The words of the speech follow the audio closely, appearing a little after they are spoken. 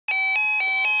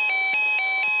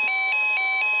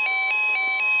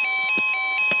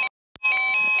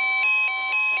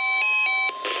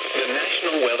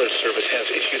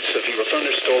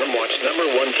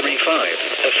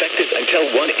active until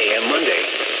 1 a.m. Monday.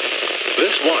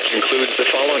 This watch includes the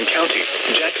following counties: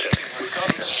 Jackson,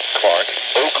 Clark,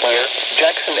 Eau Claire,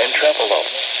 Jackson, and Trapelo.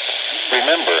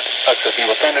 Remember, a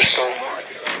severe thunderstorm.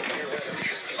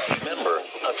 Remember,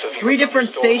 a severe 3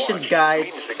 different stations,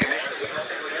 guys.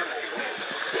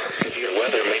 Severe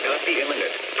weather may not be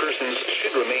imminent. Persons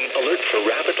should remain alert for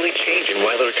rapidly changing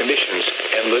weather conditions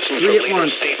and listen for 3 at later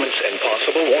once. statements and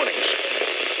possible warnings.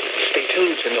 Stay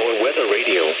tuned to NOAA weather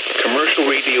radio, commercial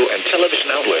radio and television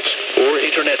outlets, or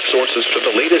internet sources for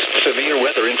the latest severe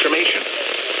weather information.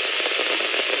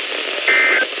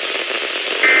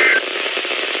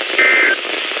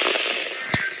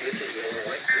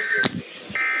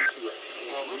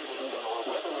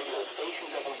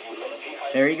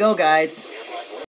 There you go, guys.